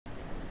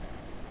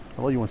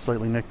Hello, you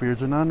unsightly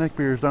neckbeards and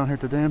non-neckbeards down here at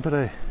the dam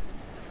today.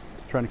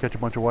 Trying to catch a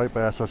bunch of white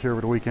bass. I was here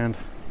over the weekend.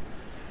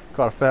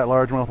 Caught a fat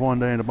largemouth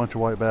one day and a bunch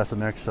of white bass the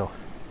next. So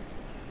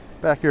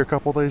back here a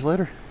couple days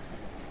later.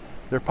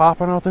 They're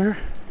popping out there.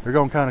 They're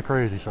going kind of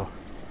crazy. So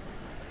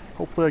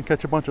hopefully I can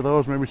catch a bunch of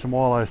those, maybe some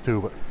walleyes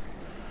too. But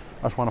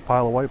I just want a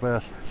pile of white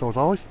bass. So as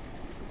always,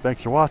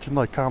 thanks for watching.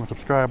 Like, comment,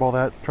 subscribe, all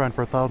that. Trying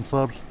for 1,000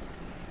 subs.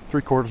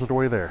 3/4 of the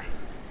way there.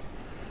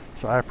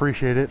 So I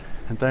appreciate it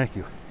and thank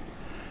you.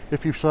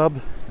 If you've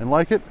subbed and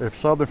like it,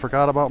 if subbed and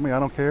forgot about me, I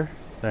don't care.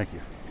 Thank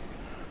you.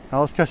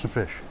 Now let's catch some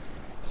fish.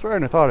 Sorry,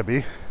 than I thought it'd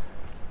be.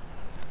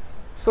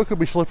 Still could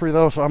be slippery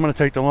though, so I'm going to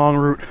take the long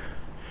route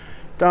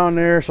down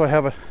there so I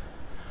have a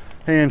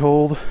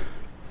handhold.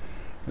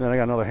 And then I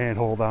got another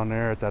handhold down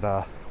there at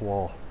that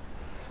wall.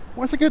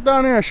 Once I get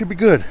down there, I should be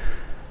good.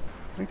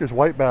 I think there's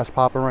white bass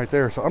popping right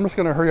there, so I'm just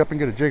going to hurry up and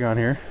get a jig on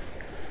here.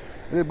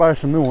 I did buy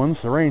some new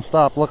ones. The rain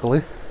stopped,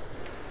 luckily.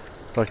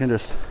 So I can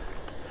just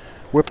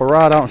whip a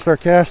rod out and start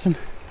casting,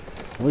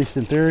 at least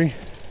in theory.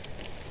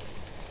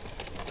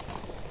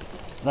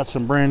 That's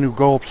some brand new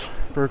gulps,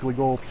 Berkeley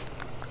gulps.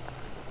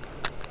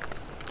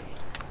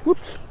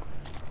 Whoops.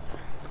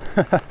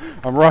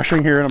 I'm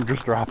rushing here and I'm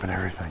just dropping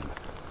everything.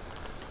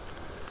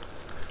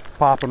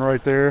 Popping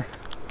right there.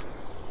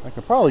 I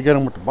could probably get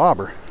them with the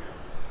bobber.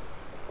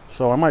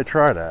 So I might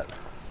try that.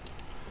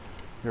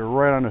 They're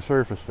right on the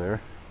surface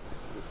there.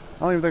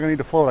 I don't even think I need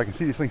to float. I can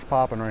see these things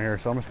popping right here.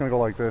 So I'm just going to go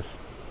like this.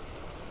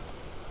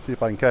 See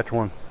if I can catch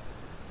one.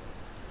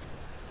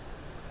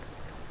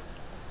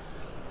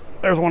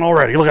 There's one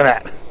already. Look at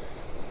that.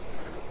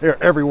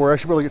 They're everywhere. I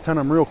should be able to get 10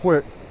 of them real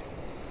quick.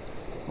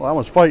 Well, that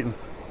one's fighting.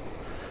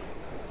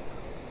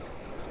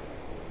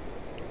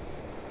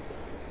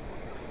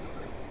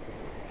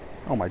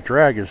 Oh, my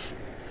drag is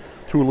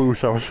too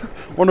loose. I was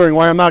wondering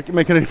why I'm not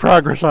making any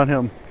progress on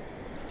him.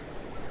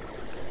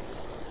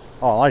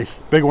 Oh, nice.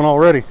 Big one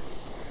already.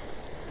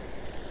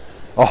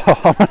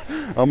 Oh,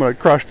 I'm going to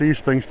crush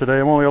these things today.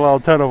 I'm only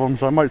allowed 10 of them,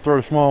 so I might throw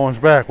the small ones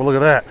back. But look at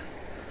that.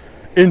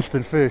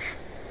 Instant fish.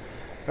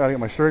 Gotta get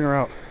my stringer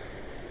out.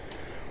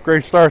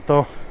 Great start,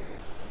 though.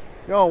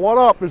 Yo, what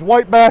up? There's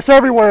white bass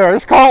everywhere. I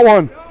just caught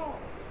one.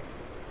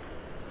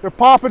 They're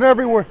popping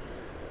everywhere.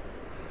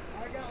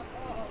 I got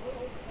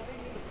little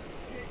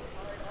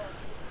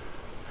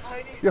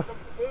tiny Yeah. some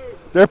food.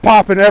 They're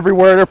popping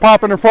everywhere. They're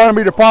popping in front of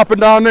me. They're popping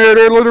down there.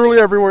 They're literally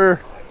everywhere.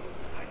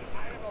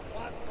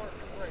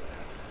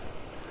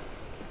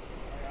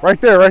 Right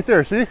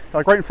there, see?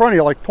 Like right in front of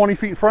you, like 20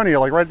 feet in front of you,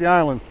 like right at the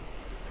island.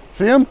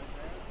 See them?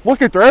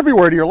 Look at, they're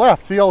everywhere to your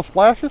left. See all the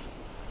splashes?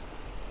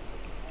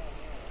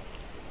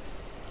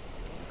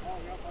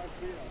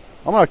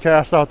 I'm gonna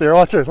cast out there.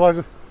 Watch this, watch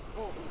this.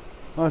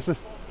 Watch this.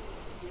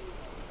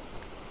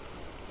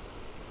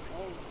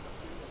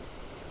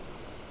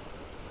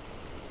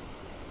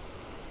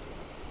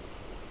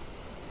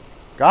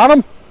 Got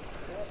them?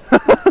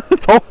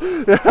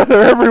 Yeah,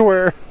 they're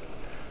everywhere.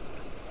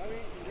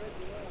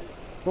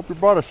 Hope you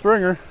brought a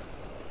stringer.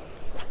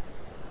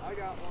 I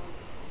got one.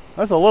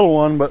 That's a little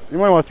one, but you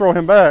might want to throw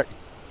him back.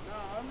 No,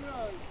 I'm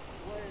gonna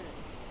play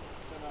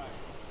it tonight.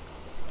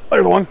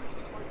 There's one.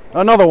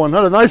 Another one.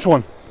 Another nice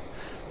one.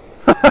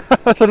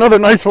 That's another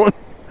nice one.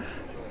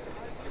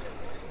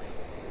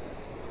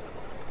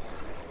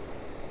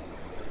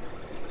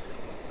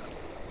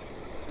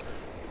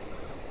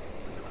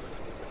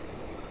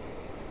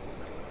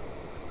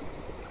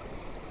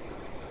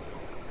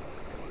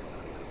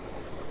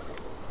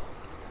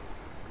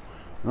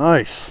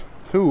 Nice.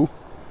 Two.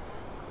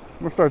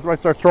 I'm gonna might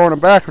start throwing them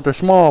back if they're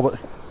small, but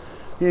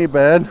he ain't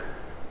bad.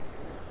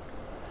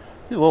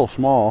 He's a little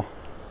small.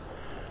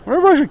 I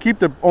wonder if I should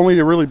keep only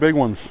the really big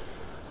ones.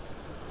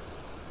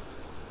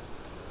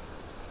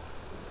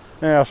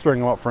 Yeah, I'll string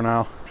them up for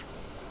now.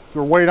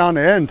 They're way down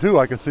the end too.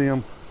 I can see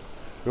them.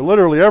 They're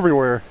literally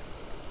everywhere.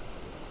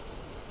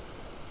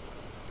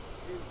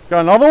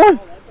 Got another one?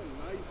 Oh,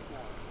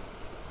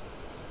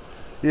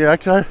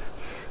 that's a nice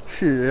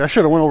one. Yeah, I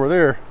should have went over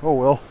there. Oh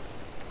well.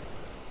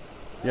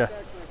 Yeah.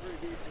 That's actually a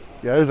pretty decent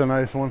one. Yeah, it is a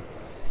nice one.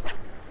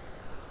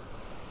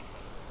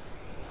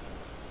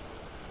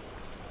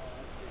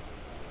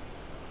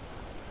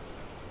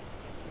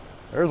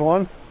 There's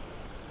one.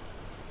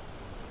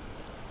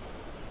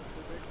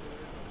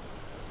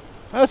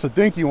 That's a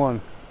dinky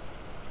one.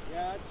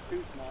 Yeah, it's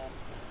too small.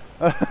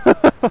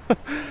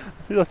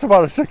 That's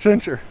about a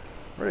 6-incher.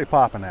 Where are they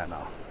popping at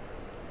now?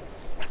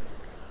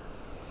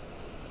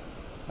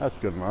 That's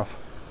good enough.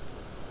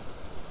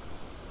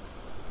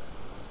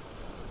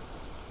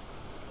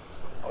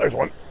 Oh, there's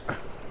one.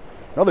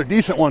 Another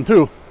decent one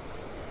too.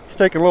 He's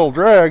taking a little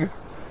drag.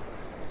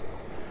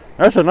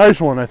 That's a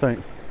nice one, I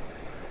think.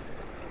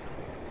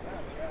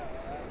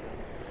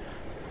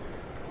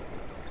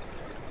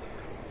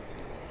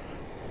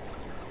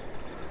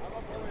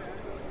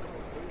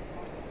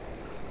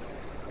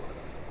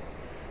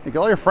 You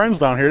got all your friends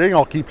down here. They can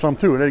all keep some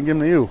too. They didn't give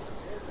them to you.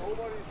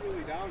 Nobody's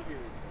really down here.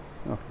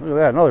 Oh, look at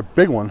that. Another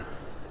big one.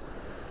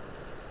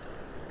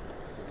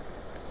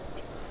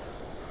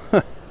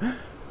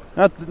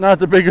 Not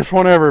the biggest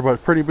one ever,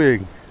 but pretty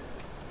big.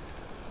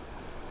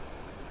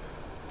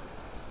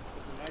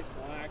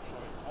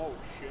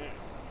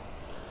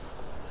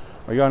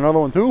 Oh, you got another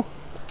one too?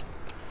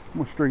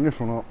 I'm gonna string this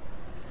one up.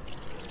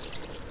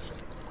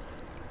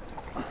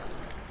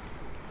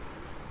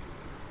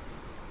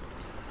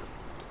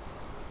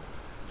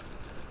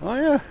 Oh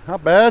yeah,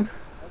 not bad.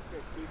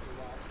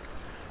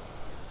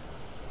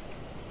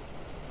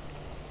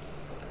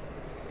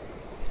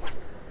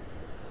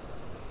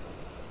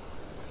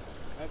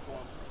 That's one.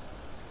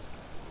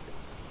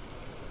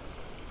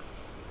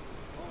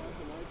 Oh, that's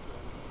a nice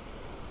one.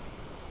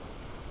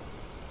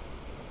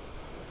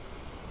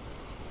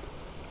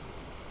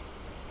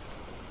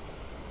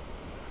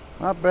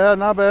 Not bad,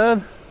 not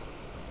bad.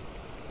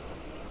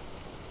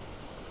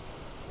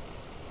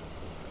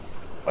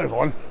 There's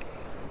one.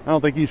 I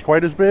don't think he's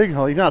quite as big.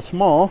 Well, he's not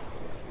small.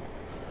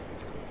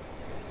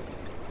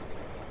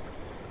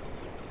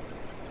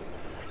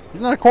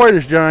 He's not quite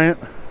as giant.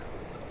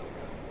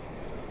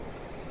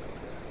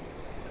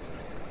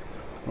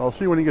 I'll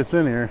see when he gets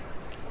in here.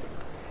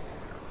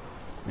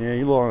 Yeah,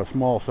 he's a little on the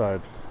small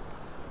side.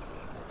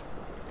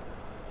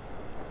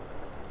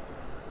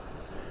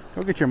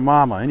 Go get your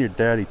mama and your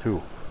daddy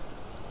too.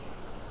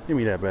 Give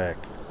me that back.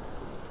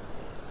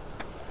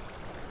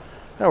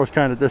 That was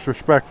kind of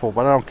disrespectful,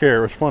 but I don't care.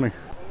 It was funny.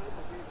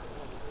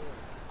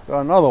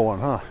 Got another one,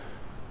 huh?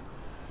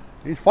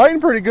 He's fighting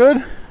pretty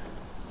good.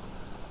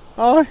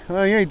 Oh,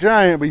 well, he ain't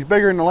giant, but he's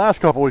bigger than the last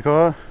couple we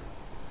caught.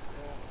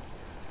 Yeah.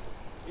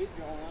 He's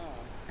going on.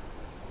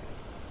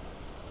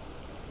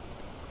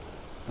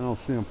 I don't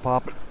see him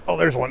popping. Oh,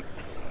 there's one.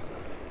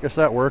 Guess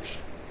that works.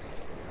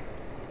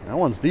 That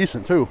one's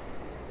decent too.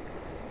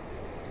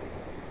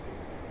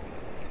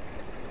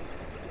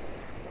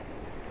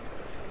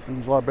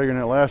 He's a lot bigger than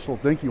that last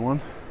little dinky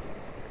one.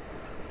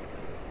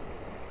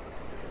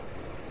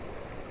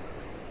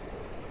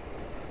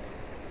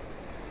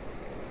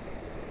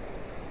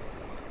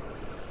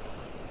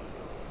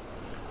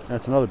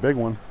 That's another big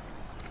one.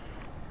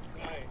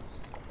 Nice.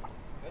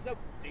 That's a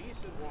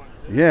decent one.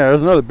 Yeah,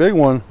 there's another big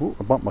one. Ooh,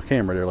 I bumped my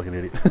camera there like an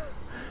idiot.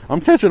 I'm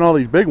catching all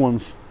these big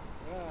ones.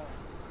 Yeah.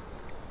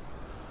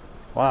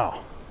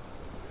 Wow.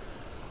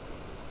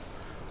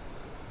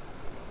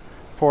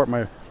 Tore up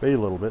my bait a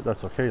little bit.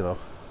 That's okay though.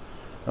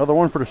 Another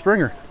one for the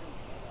stringer.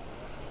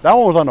 That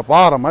one was on the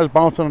bottom. I was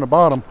bouncing on the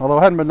bottom, although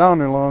I hadn't been down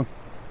there long.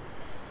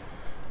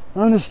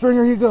 On the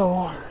stringer you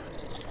go.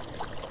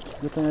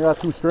 Good thing I got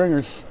two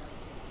stringers.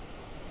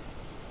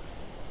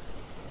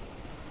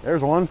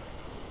 There's one.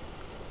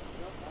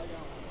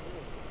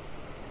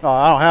 Oh,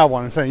 I don't have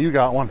one. I'm saying you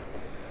got one.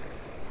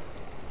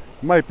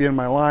 He might be in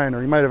my line, or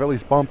he might have at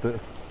least bumped it.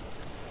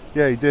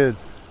 Yeah, he did.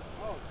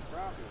 Oh, it's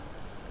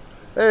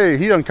crappie. Hey,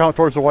 he doesn't count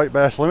towards the white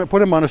bass limit.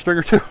 Put him on a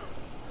stringer too.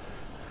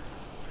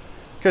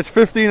 Catch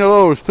 15 of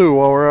those too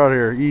while we're out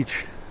here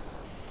each.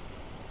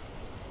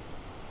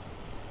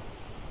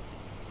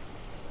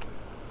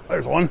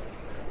 There's one.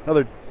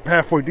 Another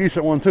halfway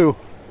decent one too.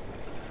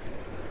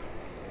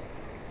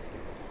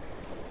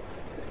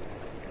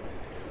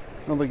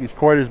 I don't think he's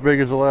quite as big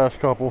as the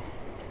last couple.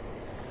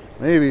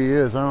 Maybe he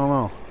is, I don't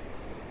know.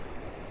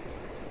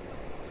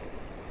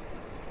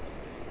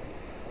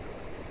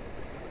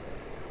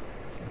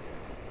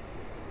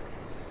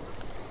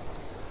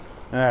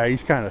 Ah,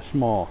 he's kind of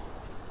small.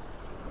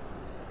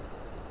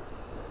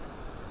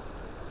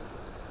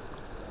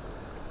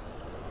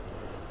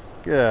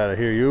 Get out of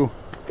here, you.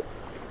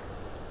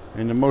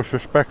 In the most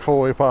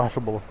respectful way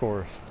possible, of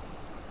course.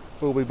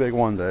 We'll be big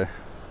one day.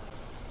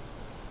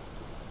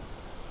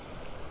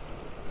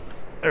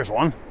 There's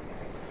one.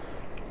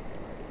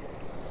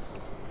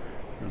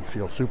 Doesn't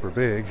feel super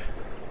big.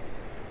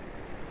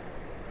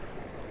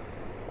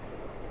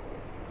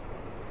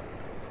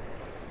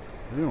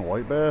 Is it a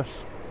white bass?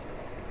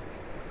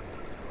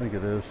 I think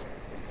it is.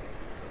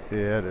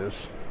 Yeah, it is.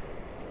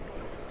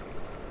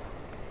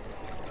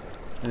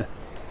 Yeah.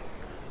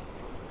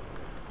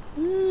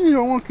 You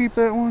don't want to keep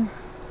that one?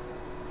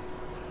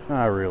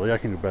 Not really. I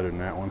can do better than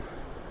that one.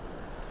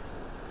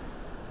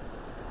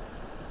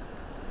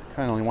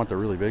 I only want the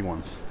really big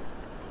ones.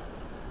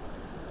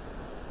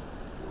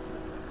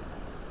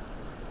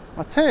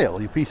 My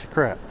tail, you piece of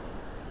crap.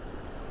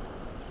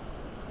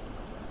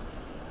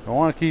 Don't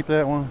want to keep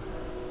that one?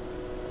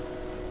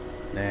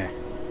 Nah.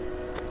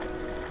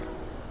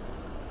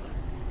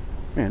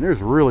 Man, there's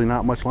really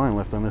not much line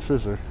left on this,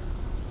 is there?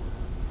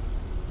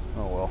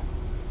 Oh well.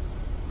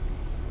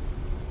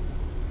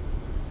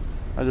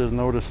 I just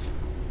noticed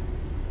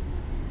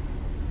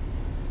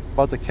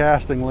about the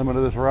casting limit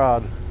of this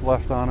rod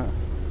left on it.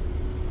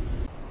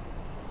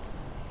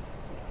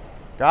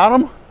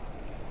 Got him?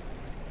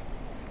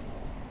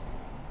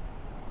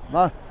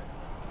 No.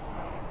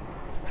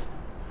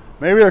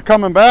 Maybe they're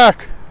coming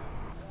back.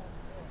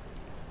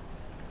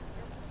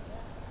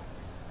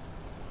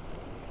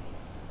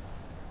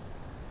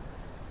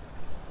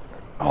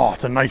 Oh,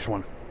 it's a nice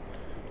one.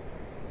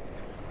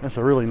 That's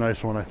a really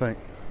nice one, I think.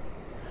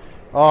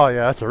 Oh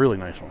yeah, that's a really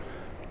nice one.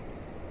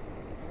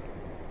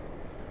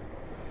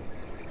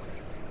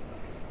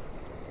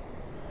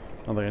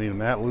 I don't think I need them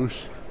that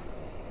loose.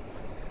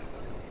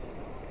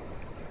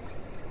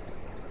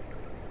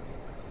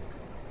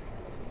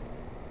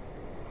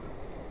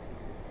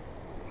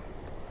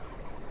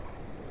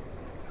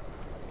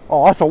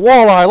 Oh, that's a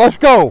walleye. Let's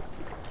go.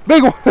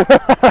 Big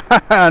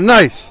one.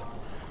 Nice.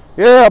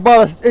 Yeah,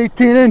 about an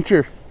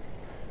 18-incher.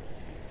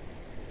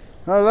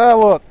 How did that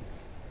look?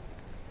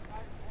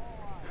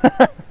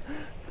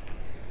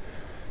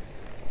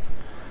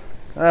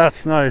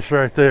 That's nice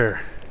right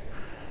there.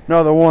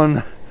 Another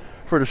one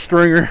for the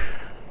stringer.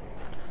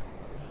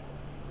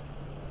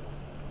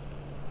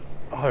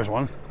 Oh, there's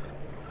one.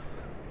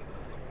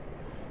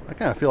 I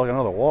kind of feel like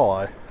another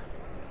walleye.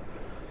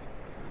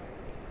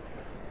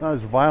 Not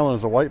as violent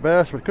as a white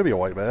bass, but it could be a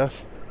white bass.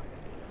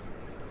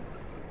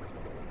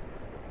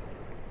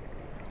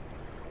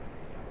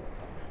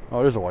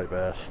 Oh, it is a white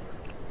bass.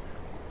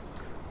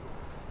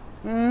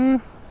 Yeah,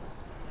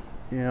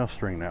 I'll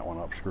string that one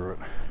up. Screw it.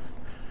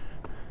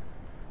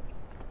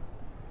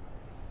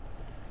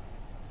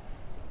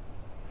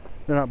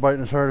 They're not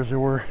biting as hard as they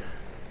were.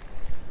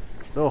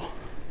 Still,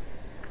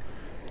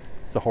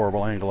 it's a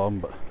horrible angle of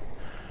them, but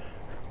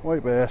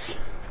white bass.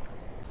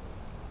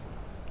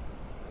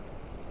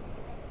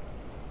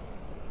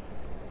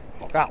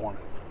 Oh, got one.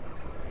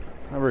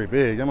 Not very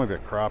big. That might be a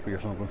crappie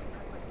or something.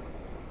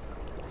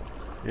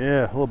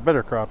 Yeah, a little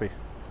better crappie.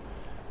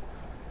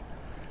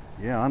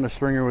 Yeah, on the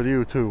stringer with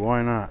you too.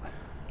 Why not?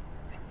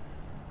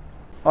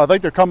 Oh, I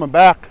think they're coming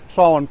back.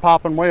 Saw one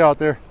popping way out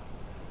there.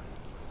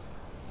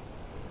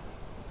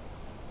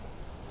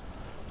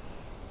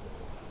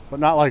 But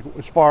not like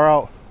as far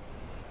out.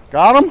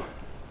 Got him?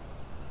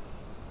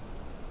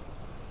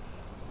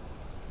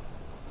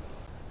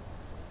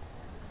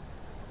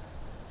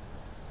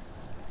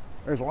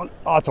 There's one.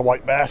 Oh, it's a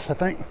white bass, I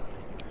think.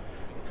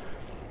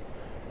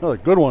 Another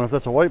good one if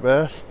that's a white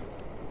bass.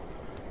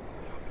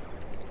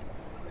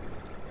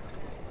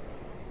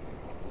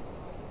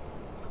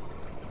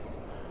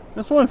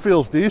 This one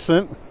feels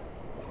decent.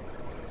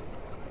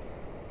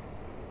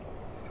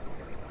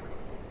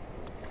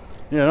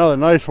 Yeah, another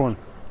nice one.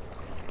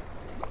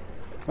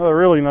 Another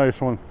really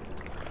nice one.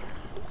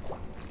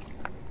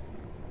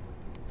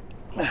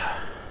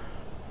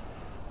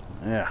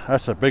 Yeah,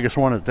 that's the biggest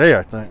one of the day,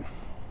 I think.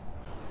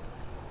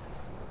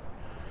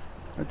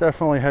 I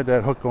definitely had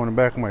that hook going in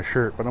the back of my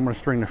shirt, but I'm going to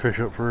string the fish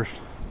up first.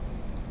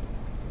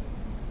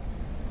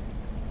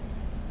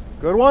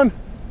 Good one?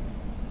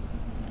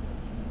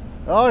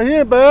 Oh, he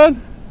ain't bad.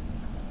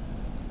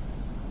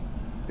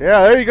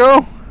 Yeah, there you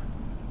go.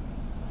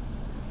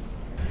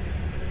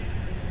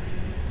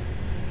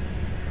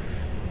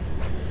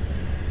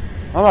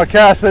 I'm going to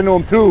cast into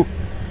him too.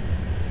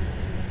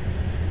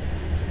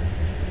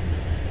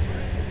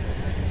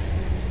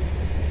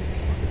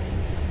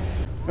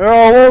 They're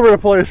all over the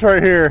place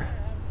right here.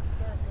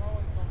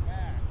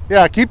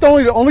 Yeah, keep the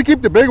only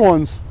keep the big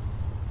ones.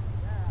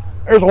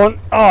 There's one.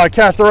 Oh, I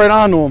cast it right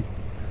onto him.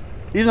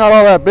 He's not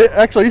all that big.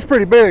 Actually, he's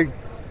pretty big.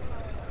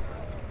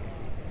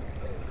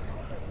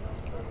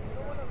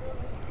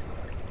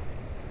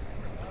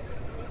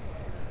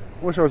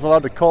 Wish I was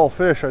allowed to call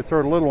fish. I'd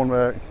throw the little one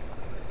back.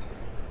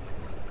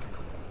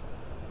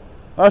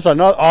 That's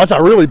another. Oh, that's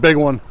a really big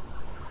one.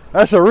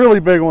 That's a really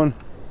big one.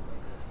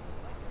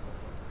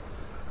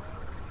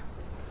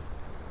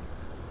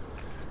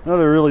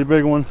 Another really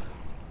big one.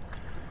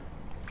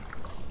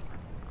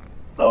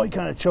 Oh, he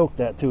kind of choked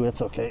that too.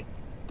 That's okay.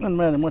 Doesn't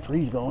matter much where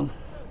he's going.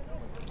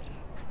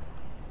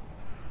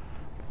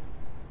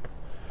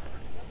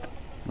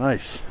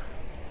 Nice.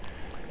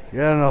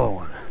 Got another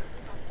one.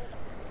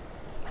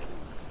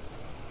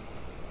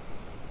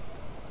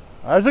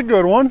 That's a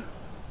good one.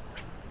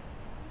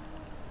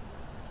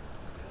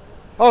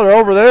 Oh, they're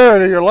over there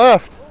to your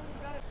left.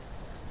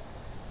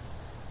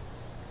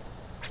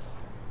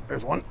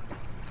 There's one.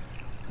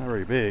 Not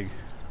very big.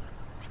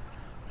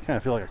 Kind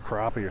of feel like a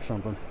crappie or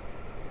something.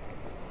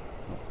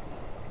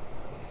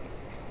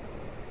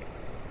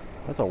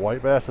 That's a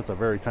white bass. That's a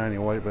very tiny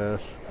white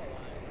bass.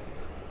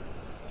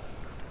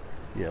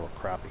 Yeah, a little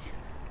crappie.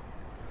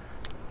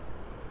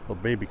 Little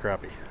baby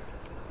crappie.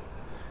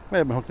 May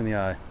have been hooked in the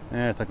eye.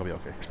 I think I'll be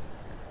okay.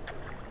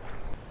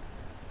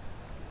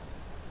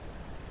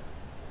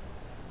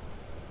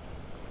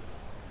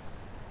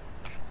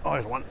 Oh,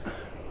 there's one.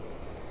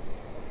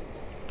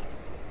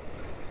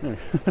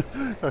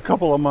 A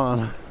couple of them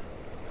on.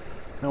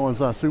 That one's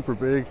not super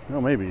big. Oh,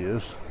 maybe he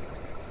is.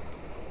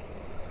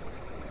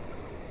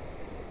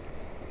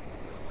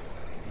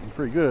 He's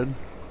pretty good.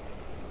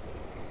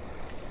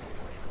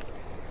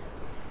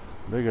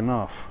 Big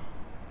enough.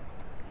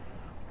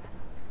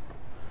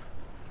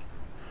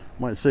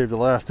 Might save the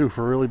last two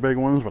for really big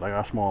ones, but I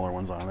got smaller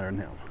ones on there than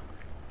him.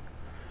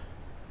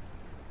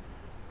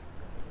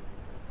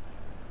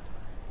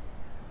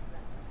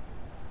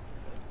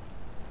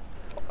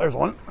 There's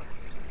one.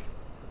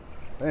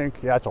 I think.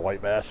 Yeah, it's a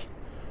white bass.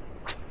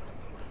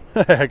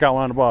 I got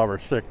one on the bobber.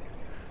 Sick.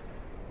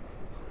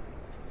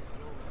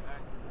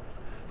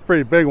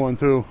 Pretty big one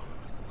too.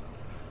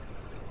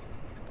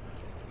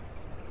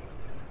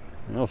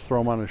 And I'll throw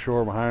them on the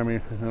shore behind me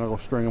and I'll go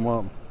string them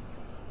up.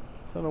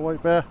 Is that a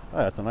white bass? Ah,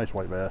 that's a nice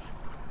white bass.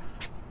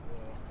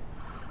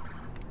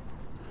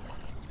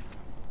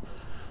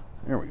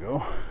 There we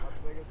go.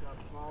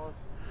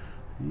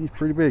 He's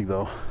pretty big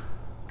though.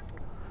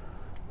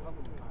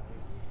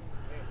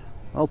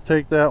 I'll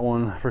take that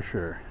one for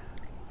sure.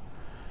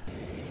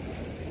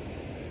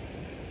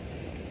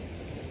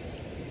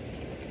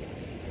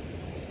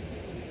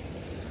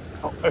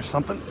 Oh, there's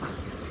something.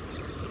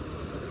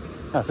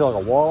 I feel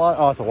like a walleye.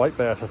 Oh, it's a white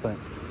bass, I think.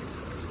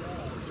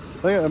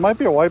 It might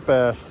be a white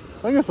bass.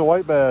 I think it's a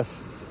white bass,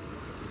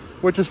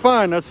 which is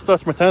fine. That's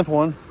my 10th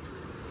one.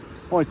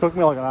 Only took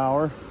me like an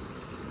hour.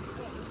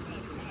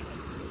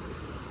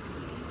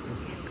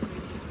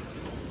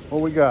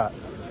 What we got?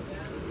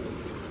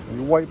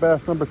 Your white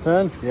bass number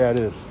 10? Yeah, it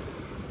is.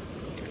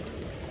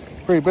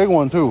 Pretty big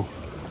one too.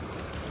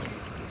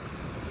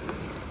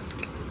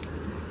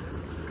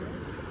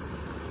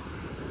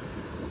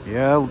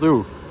 Yeah, that'll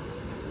do.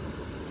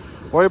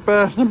 White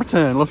bass number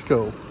 10. Let's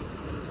go.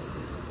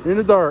 In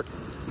the dark.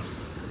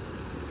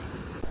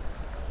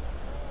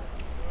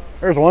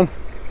 There's one.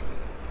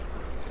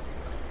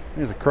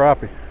 Here's a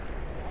crappie.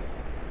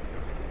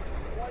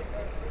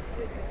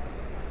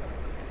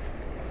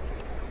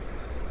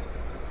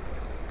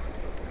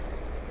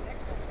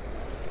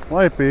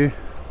 Might be.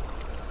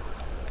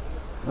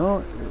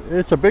 No,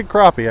 it's a big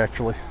crappie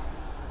actually.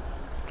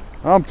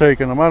 I'm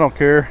taking them. I don't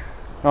care.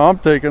 No, I'm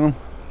taking them.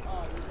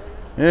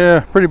 Yeah,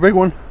 pretty big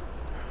one.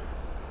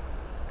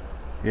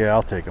 Yeah,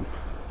 I'll take them.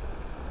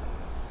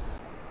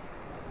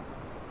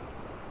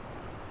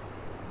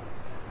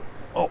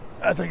 Oh,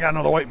 I think I got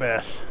another white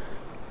bass.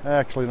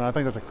 Actually, no, I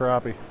think that's a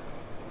crappie.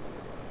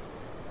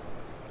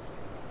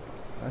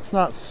 That's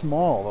not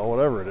small though,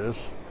 whatever it is.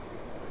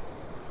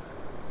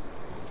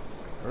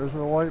 There's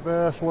a white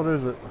bass. What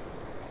is it?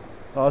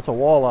 Oh, it's a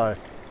walleye.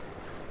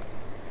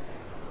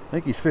 I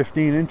think he's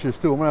 15 inches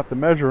too. I'm gonna have to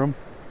measure him.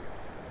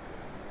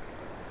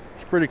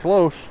 It's pretty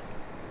close.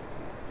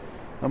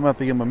 I'm gonna have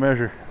to give him a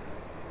measure.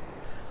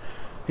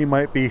 He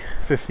might be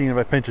 15 if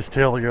I pinch his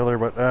tail together,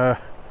 but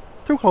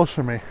too close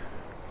for me.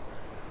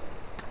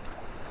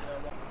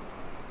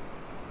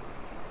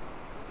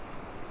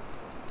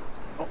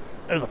 Oh,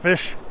 there's a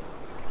fish.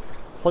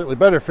 Slightly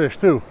better fish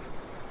too.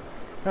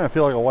 Kind of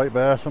feel like a white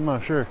bass. I'm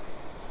not sure.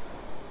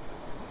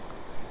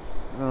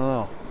 I don't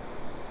know.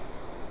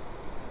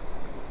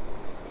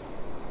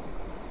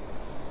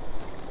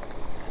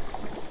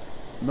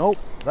 Nope,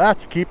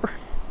 that's a keeper.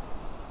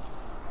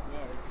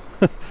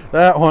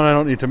 That one I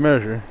don't need to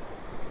measure.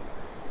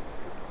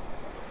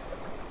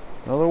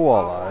 Another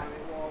walleye.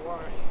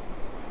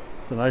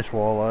 It's a nice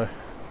walleye.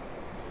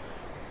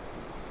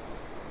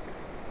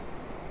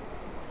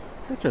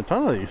 Catching a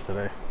ton of these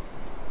today.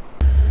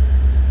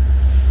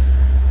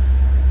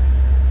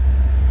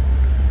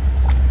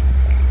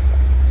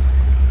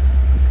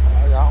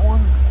 I got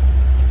one.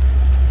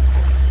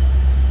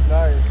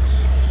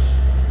 Nice.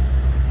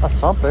 That's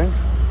something.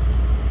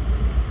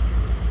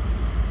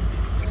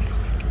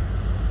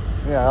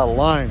 Yeah, out of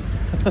line.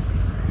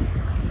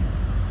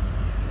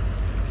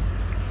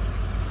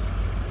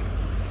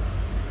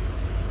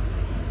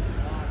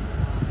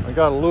 I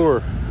got a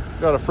lure.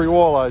 Got a free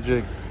walleye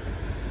jig.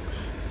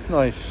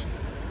 Nice.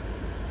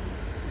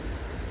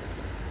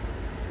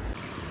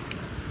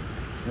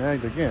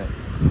 Snagged again.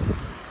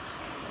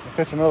 I'll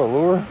catch another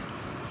lure.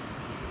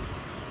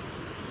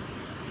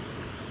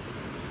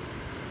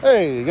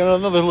 Hey, got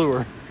another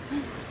lure.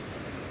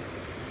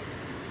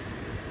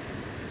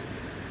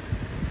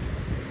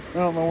 I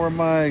don't know where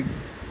my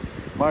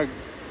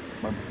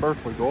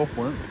Berkeley Gulf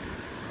went,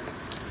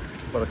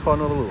 but I caught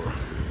another lure.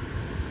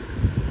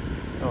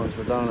 Oh, it's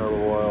been down there a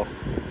little while.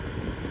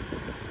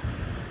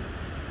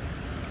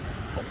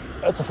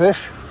 That's a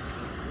fish.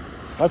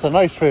 That's a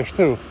nice fish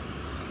too.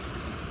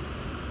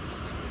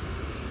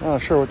 I'm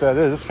not sure what that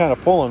is. It's kind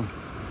of pulling.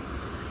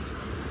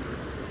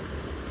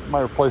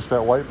 Might replace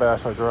that white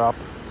bass I dropped.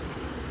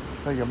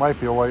 I think it might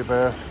be a white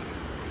bass.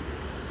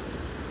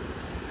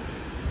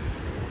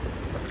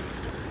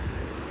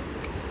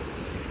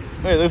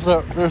 Hey, there's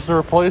the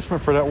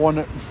replacement for that one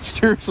that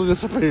seriously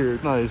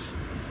disappeared. Nice.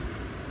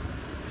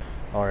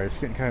 Alright, it's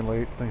getting kind of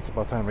late. I think it's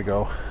about time to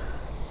go.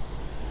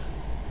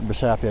 I'm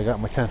just happy I got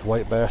my 10th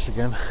white bass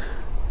again.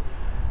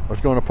 I was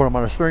going to put him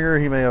on a stringer.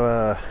 He may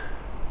have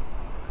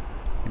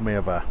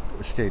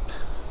escaped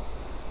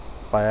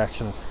by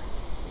accident.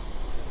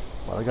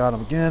 But I got him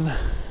again.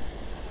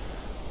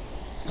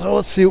 So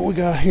let's see what we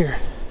got here.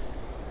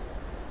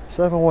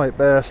 7 white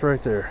bass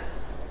right there.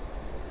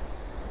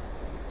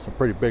 Some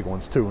pretty big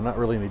ones too, not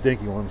really any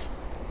dinky ones.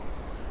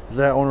 There's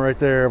that one right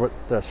there, but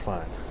that's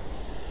fine.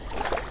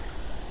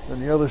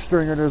 Then the other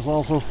stringer there's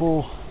also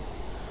full.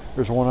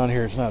 There's one on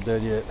here, it's not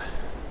dead yet.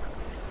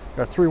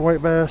 Got 3 white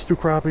bass, 2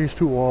 crappies,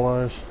 2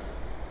 walleyes.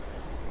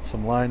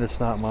 Some line that's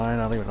not mine,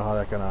 I don't even know how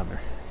that got on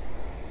there.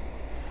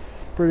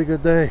 Pretty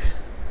good day.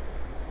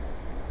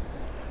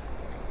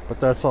 But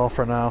that's all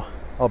for now.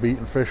 I'll be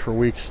eating fish for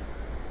weeks.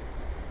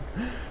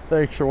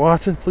 Thanks for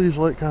watching. Please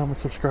like, comment,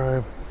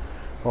 subscribe.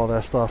 All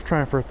that stuff.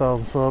 Trying for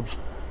 1,000 subs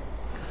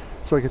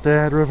so I get the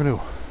ad revenue.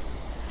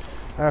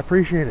 I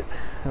appreciate it,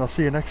 and I'll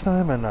see you next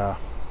time. And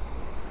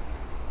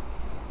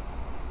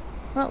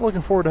not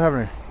looking forward to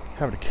having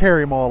to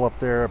carry them all up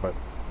there, but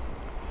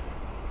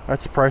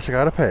that's the price I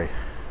gotta pay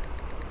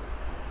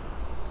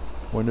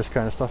when this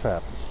kind of stuff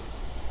happens.